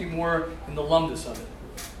 You're asking more in the lumdus of it.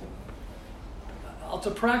 It's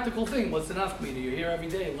a practical thing. What's the nafkamina? You're here every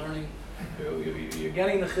day learning. You're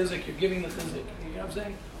getting the chizuk. You're giving the chizuk. You know what I'm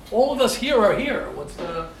saying? All of us here are here.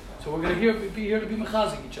 So we're going to be here to be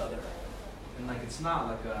mechazik each other. And like it's not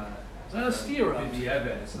like a. It's not a steer.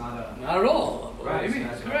 It's not a. Not at all. Right. I mean,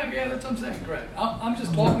 correct. Yeah, that's what I'm saying. Correct. I'm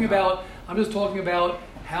just talking about.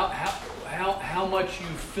 How much you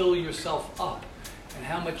fill yourself up, and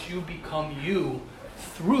how much you become you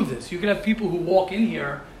through this. You can have people who walk in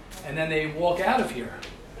here, and then they walk out of here.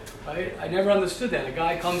 Right? I never understood that. A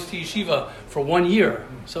guy comes to yeshiva for 1 year.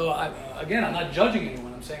 So I'm not judging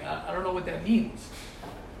anyone. I'm saying I don't know what that means.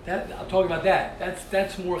 I'm talking about that.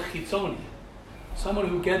 That's more chitzoni. Someone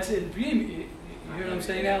who gets it. You hear what I'm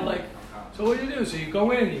saying now? Like, so what do you do? So you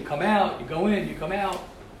go in, you come out. You go in, you come out.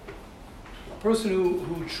 A person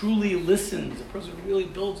who truly listens, a person who really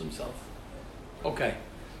builds himself. Okay.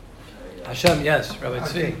 Hashem, yes, Rabbi Tzvi. I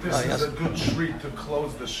think this is yes. a good treat to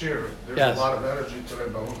close the shir. There's Yes. a lot of energy today,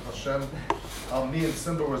 Baruch Hashem. Me and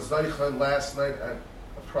Simba were Zaycha last night at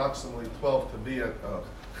approximately 12 to be at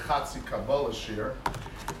Chatzi Kabbalah shir,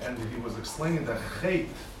 and he was explaining that Chet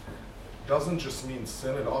doesn't just mean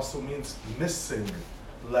sin, it also means missing.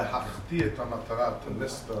 Lehachti et hamatara, to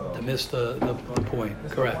miss the point.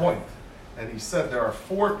 Correct. point. And he said there are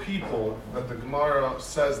 4 people that the Gemara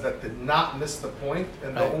says that did not miss the point,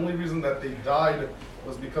 and the only reason that they died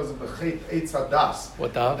was because of the Chet Eitz Hadas.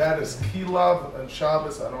 What daf? That is Kilav and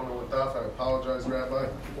Shabbos. I don't know what daf. I apologize, Rabbi,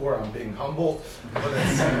 or I'm being humble. But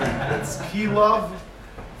it's Kilav,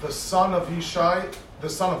 the son of Yishai, the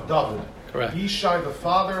son of David. Correct. Yishai, the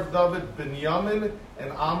father of David, Binyamin,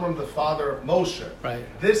 and Amram, the father of Moshe. Right.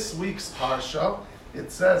 This week's parsha,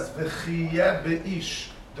 it says V'chiyeh be'ish.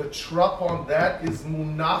 The trup on that is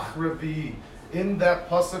Munach Revi. In that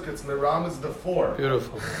pasuk, it's Miramis the 4.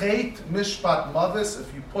 Beautiful. Chet Mishpat Mavis.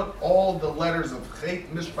 If you put all the letters of Chet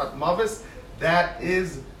Mishpat Mavis, that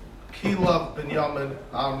is Kilav, Binyamin,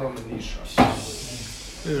 Amram, and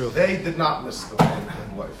Yishai. Beautiful. They did not miss the point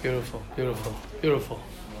in life. Beautiful.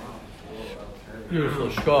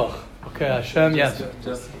 Shkoch. Okay, Hashem, yes.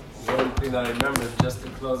 Just one thing that I remember, just to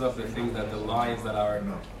close up the thing that the lions that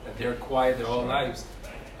they're quiet their whole lives.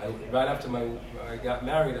 Right after I got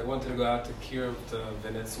married, I wanted to go out to Kiev, to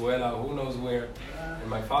Venezuela, who knows where. And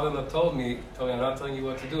my father-in-law told me, I'm not telling you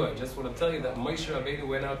what to do. I just want to tell you that Moshe Rabbeinu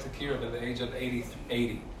went out to Kiev at the age of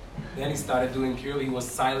 80. Then he started doing Kiev. He was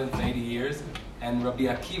silent for 80 years. And Rabbi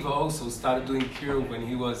Akiva also started doing Kiev when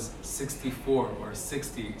he was 64 or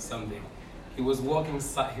 60 something. He was working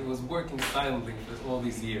silently for all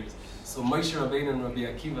these years. So Moshe Rabbeinu and Rabbi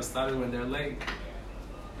Akiva started when they're late.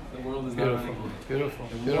 The world is not running.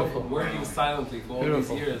 Beautiful. Working silently for all these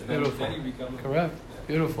years. Then you become correct.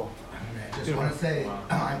 Beautiful. just want to say,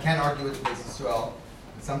 I can't argue with the Beis Yisrael.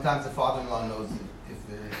 Sometimes the father-in-law knows if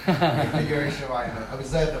the configuration of I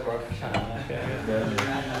was there at the work.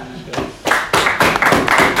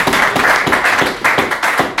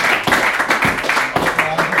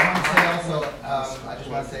 I just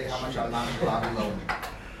want to say how much I'm not in the lobby loan.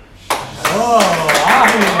 Wow.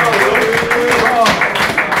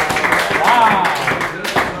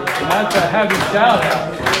 That's a heavy shout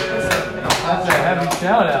out. That's a heavy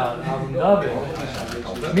shout out.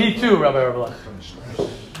 David. Me too, Rabbi Erblach.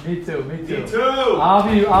 Me too.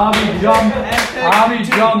 Avi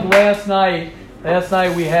jumped last night. Last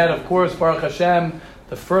night we had, of course, Baruch Hashem,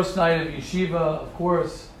 the first night of yeshiva, of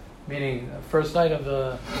course, meaning the first night of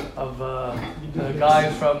the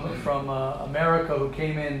guys from America who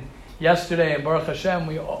came in yesterday, and Baruch Hashem,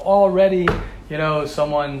 we already,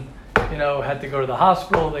 someone, had to go to the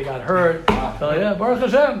hospital, they got hurt. So yeah, Baruch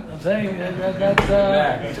Hashem, I'm saying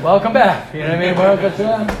that's welcome back. You know what I mean, Baruch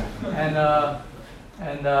Hashem.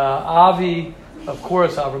 And Avi, of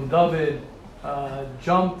course, Avram David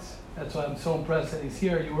jumped. That's why I'm so impressed that he's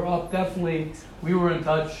here. You were up, definitely. We were in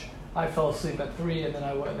touch. I fell asleep at 3, and then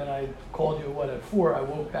I called you at 4. I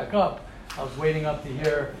woke back up. I was waiting up to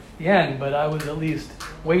hear the end, but I was at least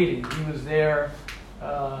waiting. He was there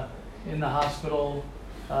in the hospital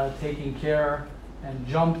taking care, and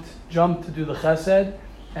jumped to do the chesed.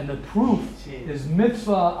 And the proof is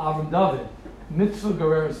mitzvah Avram David, mitzvah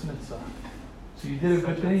gereris mitzvah. So you did a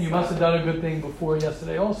good thing. You must have done a good thing before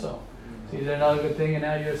yesterday also. So you did another good thing, and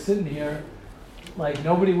now you're sitting here like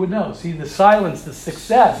nobody would know. See, the silence, the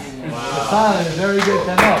success. Wow. The silence is very good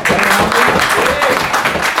to know.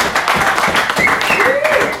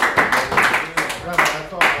 I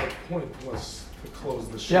thought my point was to close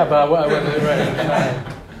the show. Yeah, but right.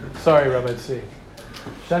 Sorry, Rabbi Tzvi.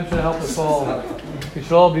 Hashem should help us all. We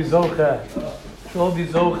should all be zocheh. We should all be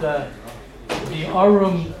zocheh. Be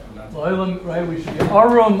arum, right? We should be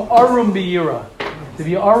arum b'yira. To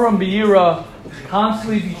be arum b'yira,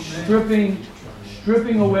 constantly be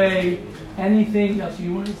stripping away anything. Yes,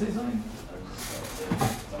 you wanted to say something?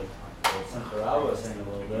 I was saying a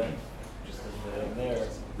little bit, just a bit up there,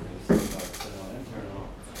 internal,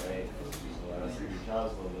 right? What I was saying to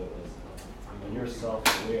Charles a little bit was when you're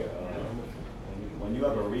self-aware, when you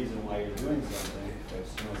have a reason why you're doing something, the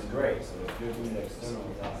external is great. So if you're doing the external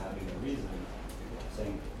without having a reason,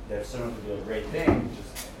 saying the external could do a great thing,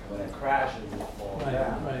 just when it crashes, it falls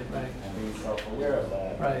down. Right. And being self-aware of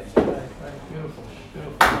that. Right. Beautiful.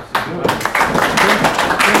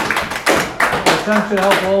 Hashem should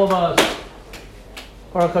help all of us.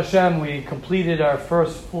 Baruch Hashem, we completed our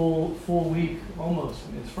first full week, almost.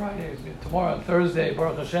 It's Friday, tomorrow, Thursday.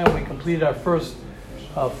 Baruch Hashem, we completed our first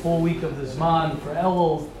full week of the Zman for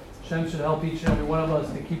Elul. Hashem should help each and every one of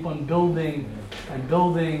us to keep on building,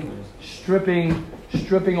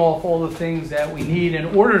 stripping off all the things that we need in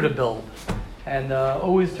order to build. And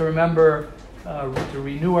always to remember to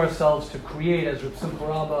renew ourselves, to create, as Reb Simcha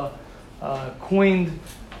Rabba coined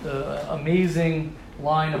the amazing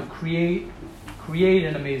line of create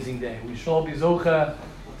an amazing day. We should all be zocha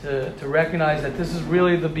to recognize that this is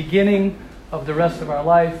really the beginning of the rest of our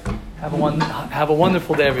life. Have a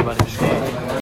wonderful day, everybody.